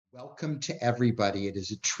Welcome to everybody. It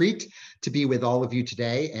is a treat to be with all of you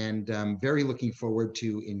today, and I'm very looking forward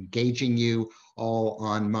to engaging you all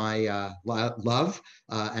on my love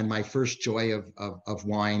and my first joy of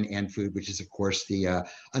wine and food, which is, of course, the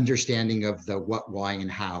understanding of the what, why,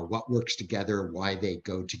 and how, what works together, why they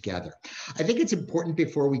go together. I think it's important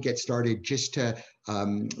before we get started just to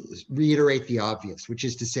reiterate the obvious, which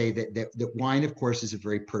is to say that wine, of course, is a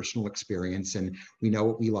very personal experience, and we know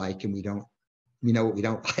what we like and we know what we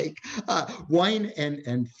don't like. Wine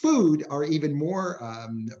and food are even more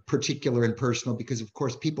particular and personal because, of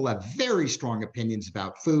course, people have very strong opinions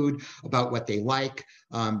about food, about what they like.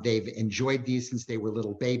 They've enjoyed these since they were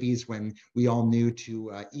little babies when we all knew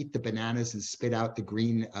to eat the bananas and spit out the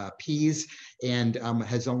green peas, and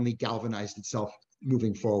has only galvanized itself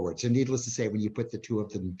moving forward. So needless to say, when you put the two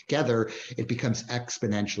of them together, it becomes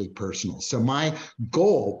exponentially personal. So my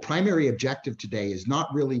goal, primary objective today is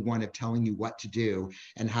not really one of telling you what to do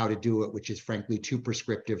and how to do it, which is frankly too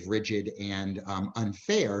prescriptive, rigid, and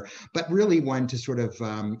unfair, but really one to sort of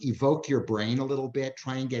evoke your brain a little bit,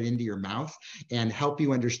 try and get into your mouth and help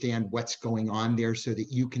you understand what's going on there so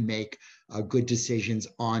that you can make good decisions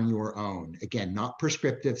on your own. Again, not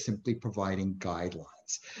prescriptive, simply providing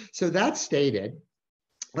guidelines. So that stated,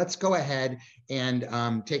 let's go ahead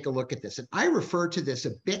and take a look at this. And I refer to this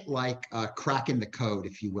a bit like cracking the code,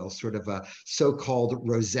 if you will, sort of a so-called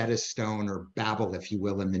Rosetta Stone or Babel, if you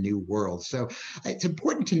will, in the new world. So it's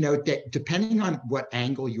important to note that depending on what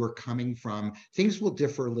angle you're coming from, things will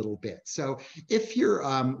differ a little bit. So if you're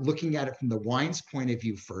looking at it from the wine's point of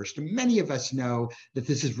view first, and many of us know that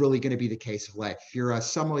this is really going to be the case of life. If you're a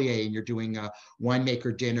sommelier and you're doing a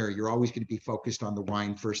winemaker dinner, you're always going to be focused on the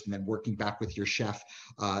wine first and then working back with your chef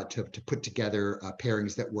to put together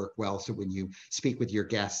pairings that work well. So when you speak with your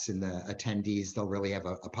guests and the attendees, they'll really have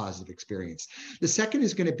a positive experience. The second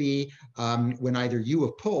is going to be when either you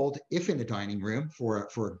have pulled, if in a dining room for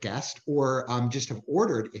a guest, or just have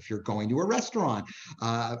ordered, if you're going to a restaurant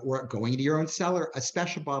or going to your own cellar, a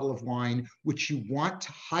special bottle of wine, which you want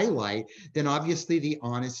to highlight, then obviously the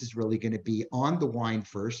onus is really going to be on the wine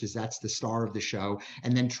first, as that's the star of the show,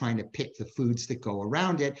 and then trying to pick the foods that go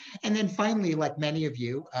around it. And then finally, like many of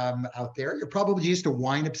you out there, you're probably just a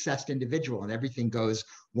wine-obsessed individual, and everything goes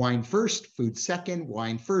wine first, food second,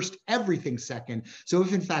 wine first, everything second. So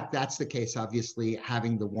if in fact that's the case, obviously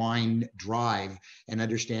having the wine drive and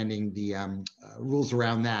understanding the rules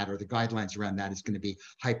around that or the guidelines around that is going to be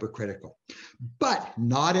hypercritical. But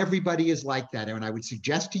not everybody is like that. And I would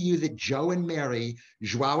suggest to you that Joe and Mary,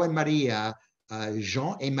 Joao and Maria,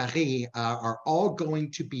 Jean and Marie are all going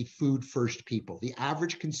to be food first people. The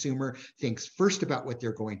average consumer thinks first about what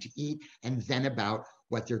they're going to eat and then about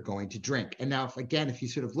what they're going to drink. And now, if you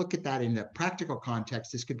sort of look at that in a practical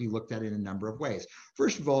context, this could be looked at in a number of ways.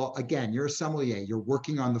 First of all, again, you're a sommelier, you're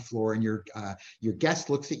working on the floor, and your guest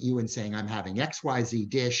looks at you and saying, I'm having XYZ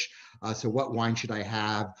dish, so what wine should I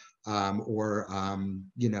have?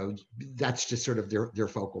 That's just sort of their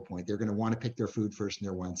focal point. They're going to want to pick their food first and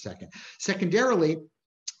their wine second. Secondarily,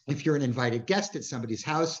 if you're an invited guest at somebody's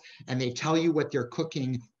house and they tell you what they're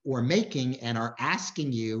cooking or making and are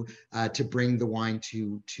asking you to bring the wine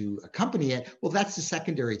to accompany it, well, that's the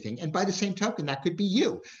secondary thing. And by the same token, that could be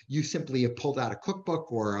you. You simply have pulled out a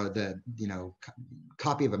cookbook or the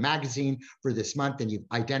copy of a magazine for this month, and you've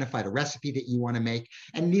identified a recipe that you want to make.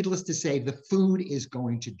 And needless to say, the food is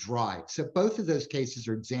going to drive. So both of those cases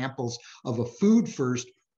are examples of a food first,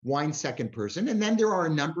 wine second person. And then there are a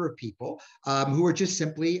number of people who are just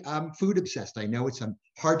simply food obsessed. I know it's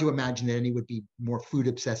hard to imagine that any would be more food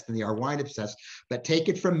obsessed than they are wine obsessed, but take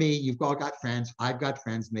it from me, you've all got friends, I've got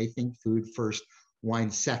friends, and they think food first, wine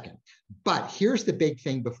second. But here's the big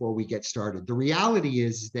thing before we get started. The reality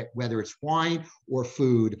is that whether it's wine or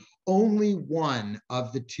food, only one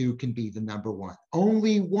of the two can be the number one.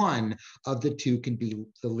 Only one of the two can be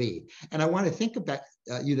the lead. And I want to think about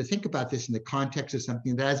you to think about this in the context of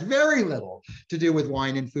something that has very little to do with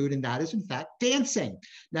wine and food, and that is, in fact, dancing.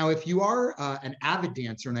 Now, if you are an avid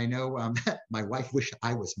dancer, and I know my wife wished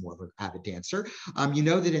I was more of an avid dancer, you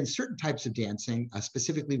know that in certain types of dancing,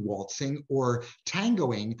 specifically waltzing or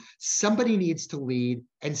tangoing, somebody needs to lead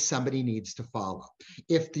and somebody needs to follow.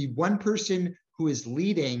 If the one person who is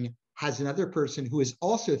leading has another person who is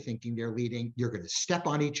also thinking they're leading, you're going to step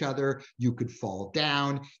on each other. You could fall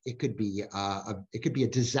down. It could be a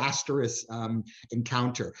disastrous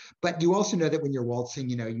encounter. But you also know that when you're waltzing,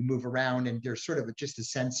 you move around and there's sort of just a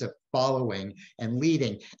sense of following and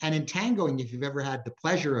leading. And in tangoing, if you've ever had the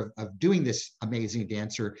pleasure of doing this amazing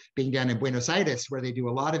dance or being down in Buenos Aires, where they do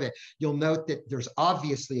a lot of it, you'll note that there's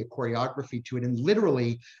obviously a choreography to it. And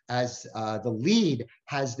literally, as the lead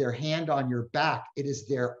has their hand on your back, it is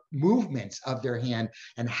their movements of their hand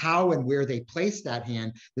and how and where they place that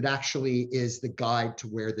hand that actually is the guide to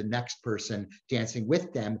where the next person dancing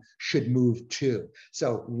with them should move to.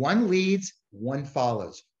 So one leads, one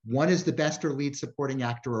follows. One is the best or lead supporting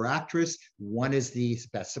actor or actress. One is the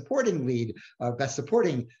best supporting lead, best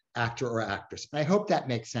supporting actor or actress. And I hope that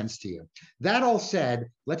makes sense to you. That all said,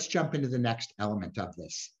 let's jump into the next element of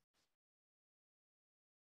this.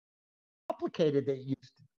 Complicated that it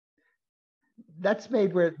used to, that's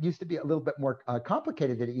made where it used to be a little bit more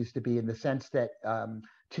complicated than it used to be, in the sense that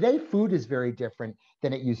today food is very different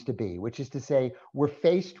than it used to be, which is to say we're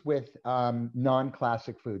faced with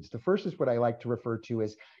non-classic foods. The first is what I like to refer to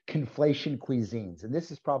as conflation cuisines. And this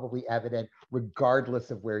is probably evident regardless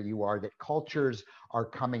of where you are, that cultures are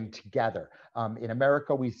coming together. In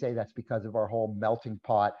America, we say that's because of our whole melting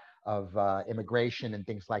pot of immigration and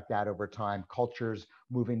things like that over time, cultures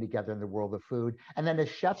moving together in the world of food. And then as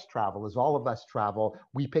chefs travel, as all of us travel,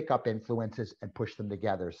 we pick up influences and push them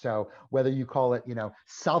together. So whether you call it,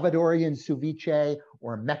 Salvadorian ceviche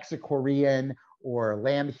or Mexicorean or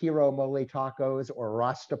lamb hero mole tacos or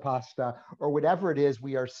rasta pasta or whatever it is,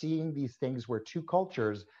 we are seeing these things where two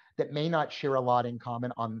cultures that may not share a lot in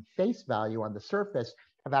common on face value, on the surface,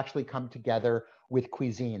 have actually come together with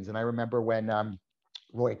cuisines. And I remember when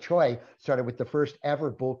Roy Choi started with the first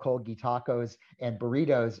ever bulgogi tacos and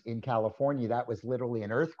burritos in California. That was literally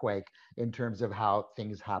an earthquake in terms of how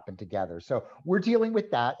things happen together. So we're dealing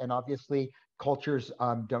with that. And obviously, cultures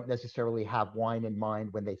don't necessarily have wine in mind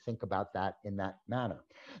when they think about that in that manner.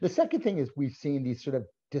 The second thing is we've seen these sort of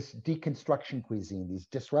deconstruction cuisine, these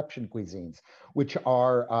disruption cuisines, which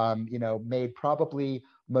are made probably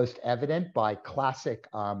most evident by classic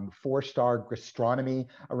four-star gastronomy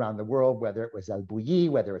around the world, whether it was El Bulli,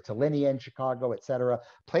 whether it's Alinea in Chicago, et cetera,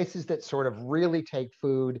 places that sort of really take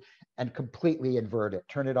food and completely invert it,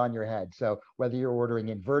 turn it on your head. So whether you're ordering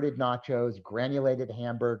inverted nachos, granulated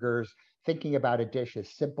hamburgers, thinking about a dish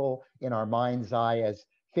as simple in our mind's eye as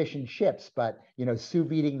fish and chips, but sous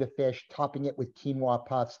videing the fish, topping it with quinoa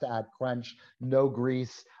puffs to add crunch, no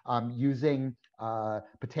grease, using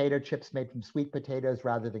potato chips made from sweet potatoes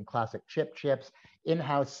rather than classic chips,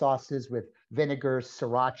 in-house sauces with vinegars,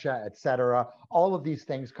 sriracha, etc. All of these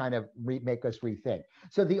things kind of make us rethink.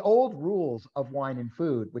 So the old rules of wine and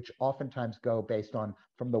food, which oftentimes go based on,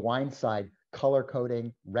 from the wine side, color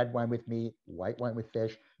coding, red wine with meat, white wine with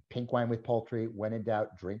fish, pink wine with poultry, when in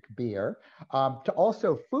doubt, drink beer, to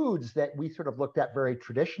also foods that we sort of looked at very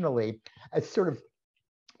traditionally as sort of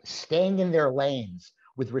staying in their lanes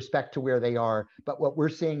with respect to where they are. But what we're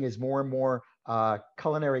seeing is more and more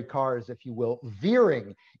culinary cars, if you will,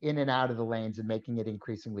 veering in and out of the lanes and making it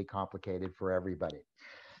increasingly complicated for everybody.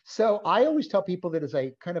 So I always tell people that, as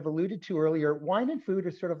I kind of alluded to earlier, wine and food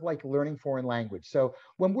are sort of like learning foreign language. So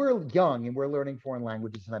when we're young and we're learning foreign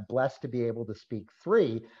languages, and I'm blessed to be able to speak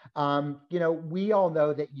three, we all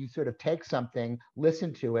know that you sort of take something,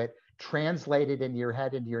 listen to it, translate it into your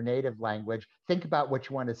head, into your native language, think about what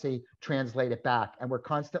you want to see, translate it back. And we're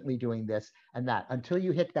constantly doing this and that until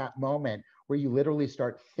you hit that moment where you literally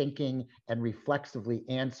start thinking and reflexively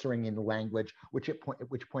answering in the language, at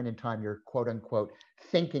which point in time you're quote unquote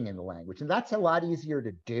thinking in the language. And that's a lot easier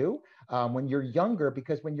to do when you're younger,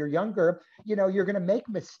 because when you're younger, you're going to make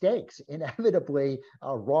mistakes, inevitably,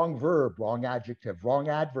 wrong verb, wrong adjective, wrong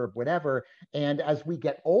adverb, whatever. And as we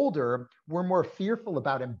get older, we're more fearful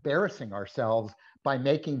about embarrassing ourselves by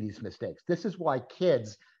making these mistakes. This is why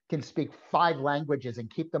kids can speak 5 languages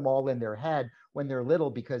and keep them all in their head when they're little,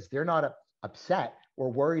 because they're not upset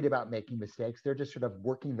or worried about making mistakes. They're just sort of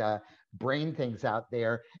working the brain things out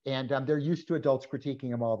there, and they're used to adults critiquing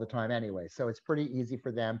them all the time anyway. So it's pretty easy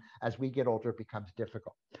for them. As we get older, it becomes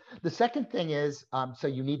difficult. The second thing is, so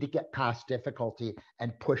you need to get past difficulty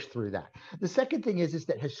and push through that. The second thing is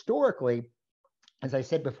that historically, as I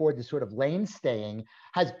said before, this sort of lane staying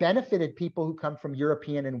has benefited people who come from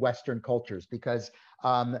European and Western cultures, because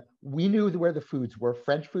we knew where the foods were.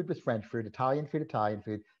 French food was French food, Italian food,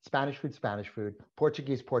 Spanish food,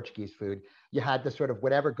 Portuguese food. You had the sort of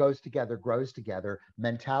whatever goes together, grows together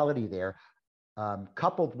mentality there.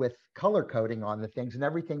 coupled with color coding on the things, and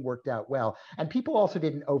everything worked out well. And people also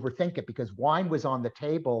didn't overthink it because wine was on the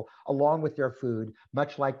table along with their food,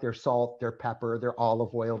 much like their salt, their pepper, their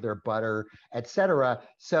olive oil, their butter, etc.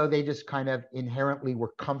 So they just kind of inherently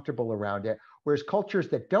were comfortable around it. Whereas cultures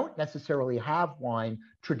that don't necessarily have wine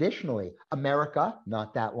traditionally, America,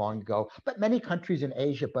 not that long ago, but many countries in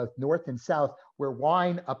Asia, both North and South, where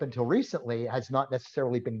wine up until recently has not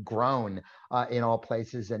necessarily been grown in all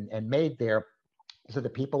places and made there. So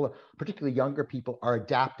the people, particularly younger people, are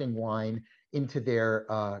adapting wine into their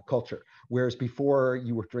culture. Whereas before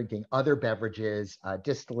you were drinking other beverages,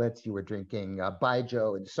 distillates, you were drinking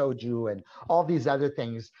baijiu and soju and all these other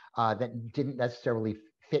things that didn't necessarily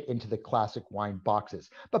fit into the classic wine boxes.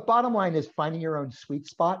 But bottom line is finding your own sweet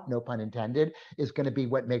spot, no pun intended, is going to be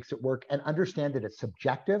what makes it work. And understand that it's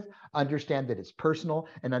subjective, understand that it's personal,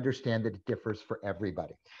 and understand that it differs for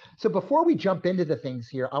everybody. So before we jump into the things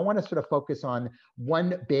here, I want to sort of focus on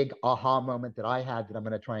one big aha moment that I had that I'm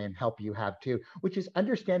going to try and help you have too, which is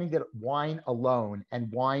understanding that wine alone and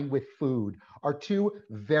wine with food are two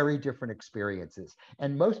very different experiences.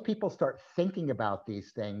 And most people start thinking about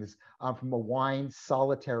these things from a wine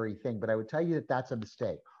solitary thing, but I would tell you that that's a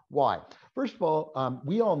mistake. Why? First of all,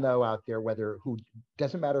 we all know out there,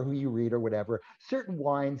 doesn't matter who you read or whatever, certain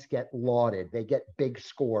wines get lauded. They get big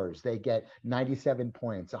scores. They get 97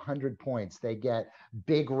 points, 100 points. They get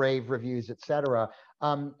big rave reviews, etc.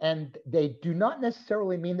 And they do not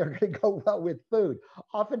necessarily mean they're going to go well with food.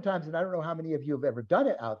 Oftentimes, and I don't know how many of you have ever done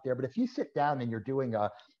it out there, but if you sit down and you're doing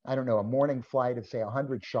a morning flight of say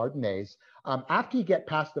 100 Chardonnays, after you get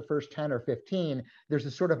past the first 10 or 15, there's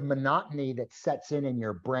a sort of monotony that sets in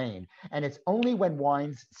your brain. And it's only when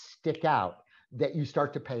wines stick out that you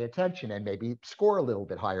start to pay attention and maybe score a little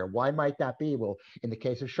bit higher. Why might that be? Well, in the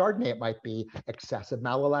case of Chardonnay, it might be excessive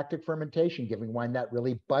malolactic fermentation, giving wine that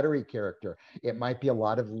really buttery character. It might be a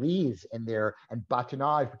lot of lees in there and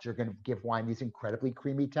batonnage, which are going to give wine these incredibly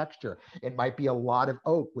creamy texture. It might be a lot of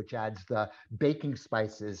oak, which adds the baking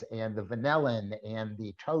spices and the vanillin and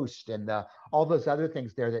the toast and all those other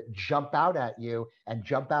things there that jump out at you and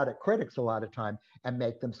jump out at critics a lot of time and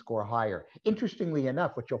make them score higher. Interestingly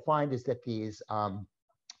enough, what you'll find is that these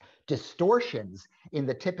distortions in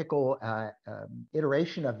the typical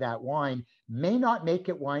iteration of that wine may not make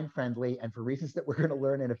it wine friendly, and for reasons that we're going to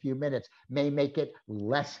learn in a few minutes, may make it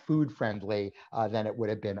less food friendly than it would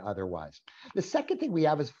have been otherwise. The second thing we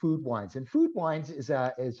have is food wines, and food wines is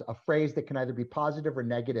a phrase that can either be positive or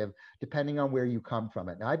negative depending on where you come from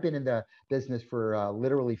it. Now, I've been in the business for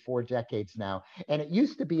literally 4 decades now, and it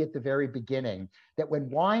used to be at the very beginning that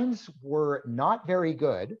when wines were not very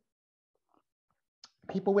good,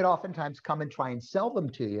 people would oftentimes come and try and sell them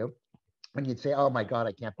to you. And you'd say, oh my God,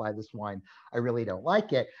 I can't buy this wine. I really don't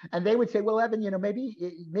like it. And they would say, well, Evan,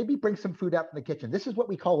 maybe bring some food out from the kitchen. This is what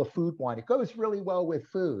we call a food wine. It goes really well with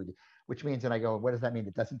food, which means, and I go, what does that mean?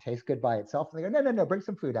 It doesn't taste good by itself? And they go, no, bring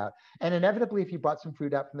some food out. And inevitably, if you brought some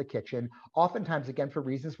food out from the kitchen, oftentimes, again, for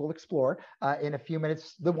reasons we'll explore in a few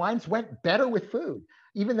minutes, the wines went better with food,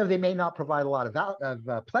 even though they may not provide a lot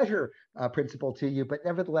of pleasure principle to you, but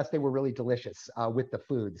nevertheless, they were really delicious with the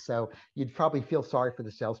food. So you'd probably feel sorry for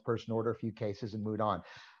the salesperson, order a few cases and move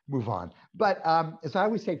on. But as I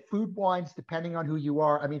always say, food wines, depending on who you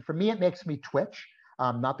are, I mean, for me, it makes me twitch.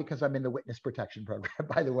 Not because I'm in the witness protection program,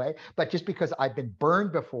 by the way, but just because I've been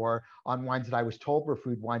burned before on wines that I was told were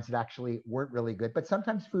food wines that actually weren't really good. But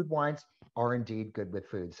sometimes food wines are indeed good with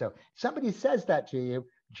food. So if somebody says that to you,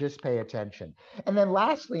 just pay attention. And then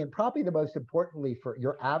lastly, and probably the most importantly for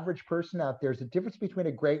your average person out there, is the difference between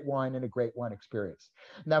a great wine and a great wine experience.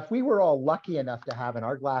 Now, if we were all lucky enough to have in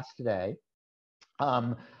our glass today,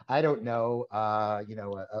 I don't know,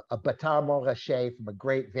 a Baton Montrachet from a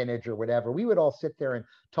great vintage or whatever, we would all sit there and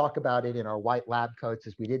talk about it in our white lab coats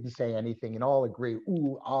as we didn't say anything and all agree,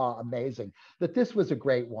 ooh, ah, amazing, that this was a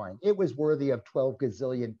great wine. It was worthy of 12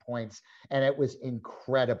 gazillion points and it was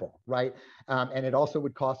incredible, right? And it also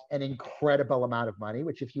would cost an incredible amount of money,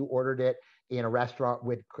 which if you ordered it in a restaurant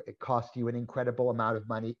would cost you an incredible amount of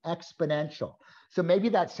money, exponential. So maybe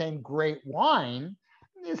that same great wine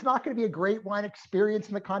it's not going to be a great wine experience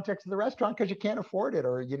in the context of the restaurant because you can't afford it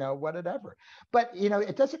or, whatever. But,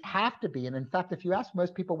 it doesn't have to be. And in fact, if you ask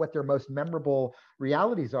most people what their most memorable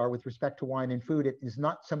realities are with respect to wine and food, it is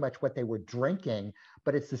not so much what they were drinking,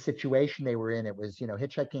 but it's the situation they were in. It was,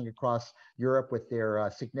 hitchhiking across Europe with their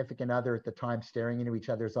significant other at the time, staring into each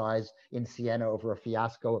other's eyes in Siena over a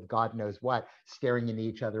fiasco of God knows what, staring into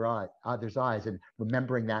each other's eyes and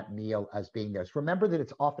remembering that meal as being theirs. Remember that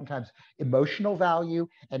it's oftentimes emotional value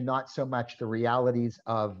and not so much the realities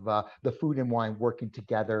of the food and wine working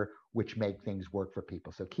together which make things work for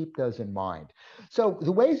people. So keep those in mind. So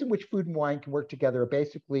the ways in which food and wine can work together are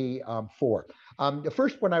basically four. The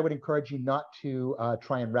first one I would encourage you not to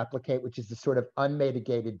try and replicate, which is the sort of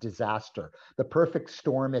unmitigated disaster, the perfect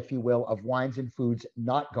storm, if you will, of wines and foods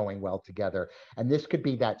not going well together. And this could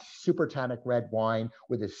be that super tannic red wine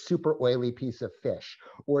with a super oily piece of fish,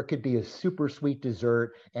 or it could be a super sweet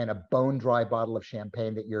dessert and a bone dry bottle of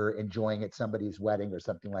champagne that you're enjoying at somebody's wedding or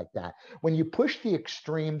something like that. When you push the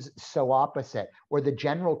extremes so opposite, or the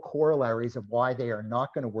general corollaries of why they are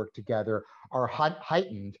not going to work together are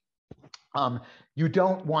heightened, you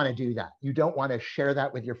don't want to do that. You don't want to share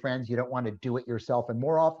that with your friends. You don't want to do it yourself. And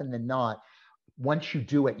more often than not, once you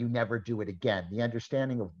do it, you never do it again. The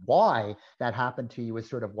understanding of why that happened to you is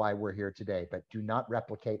sort of why we're here today, but do not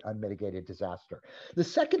replicate unmitigated disaster. The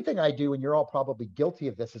second thing I do, and you're all probably guilty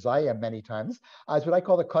of this as I am many times, is what I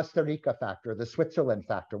call the Costa Rica factor, the Switzerland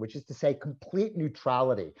factor, which is to say complete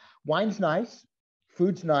neutrality. Wine's nice,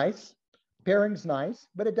 food's nice, pairing's nice,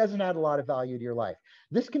 but it doesn't add a lot of value to your life.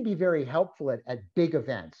 This can be very helpful at big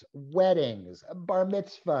events, weddings, bar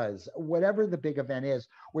mitzvahs, whatever the big event is,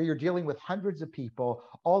 where you're dealing with hundreds of people,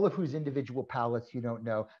 all of whose individual palates you don't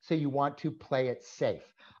know, so you want to play it safe.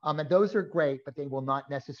 And those are great, but they will not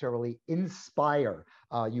necessarily inspire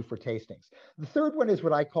you for tastings. The third one is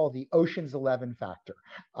what I call the Ocean's 11 factor.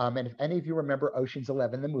 And if any of you remember Ocean's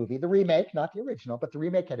 11, the movie, the remake, not the original, but the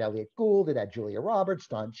remake had Elliot Gould, it had Julia Roberts,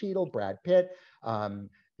 Don Cheadle, Brad Pitt,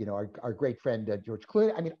 our great friend George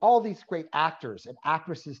Clooney. I mean, all these great actors and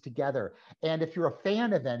actresses together. And if you're a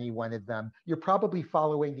fan of any one of them, you're probably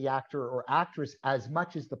following the actor or actress as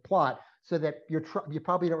much as the plot, so that you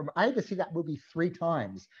probably don't remember. I had to see that movie 3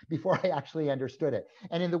 times before I actually understood it.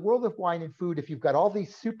 And in the world of wine and food, if you've got all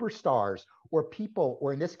these superstars or people,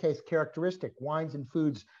 or in this case, characteristic wines and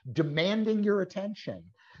foods demanding your attention,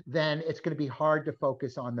 then it's going to be hard to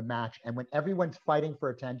focus on the match. And when everyone's fighting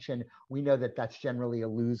for attention, we know that that's generally a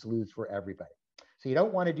lose-lose for everybody. So you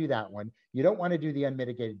don't want to do that one. You don't want to do the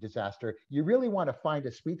unmitigated disaster. You really want to find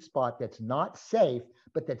a sweet spot that's not safe,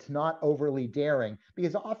 but that's not overly daring,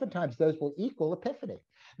 because oftentimes those will equal epiphany.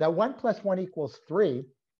 Now, 1 + 1 = 3,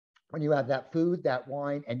 when you have that food, that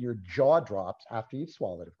wine, and your jaw drops after you've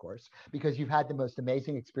swallowed, of course, because you've had the most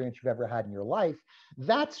amazing experience you've ever had in your life,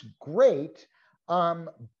 that's great,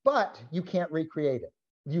 but you can't recreate it.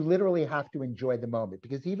 You literally have to enjoy the moment,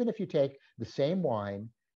 because even if you take the same wine,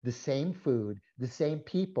 the same food, the same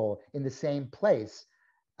people in the same place,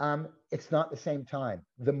 it's not the same time.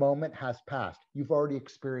 The moment has passed. You've already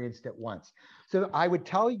experienced it once. So I would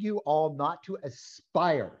tell you all not to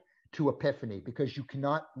aspire to epiphany, because you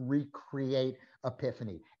cannot recreate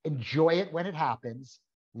epiphany. Enjoy it when it happens,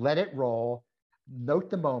 let it roll, note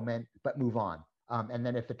the moment, but move on. And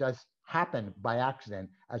then if it does happen by accident,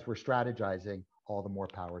 as we're strategizing, all the more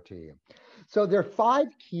power to you. So there are 5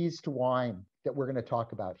 keys to wine that we're going to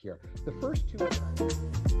talk about here. The first 2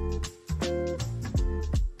 are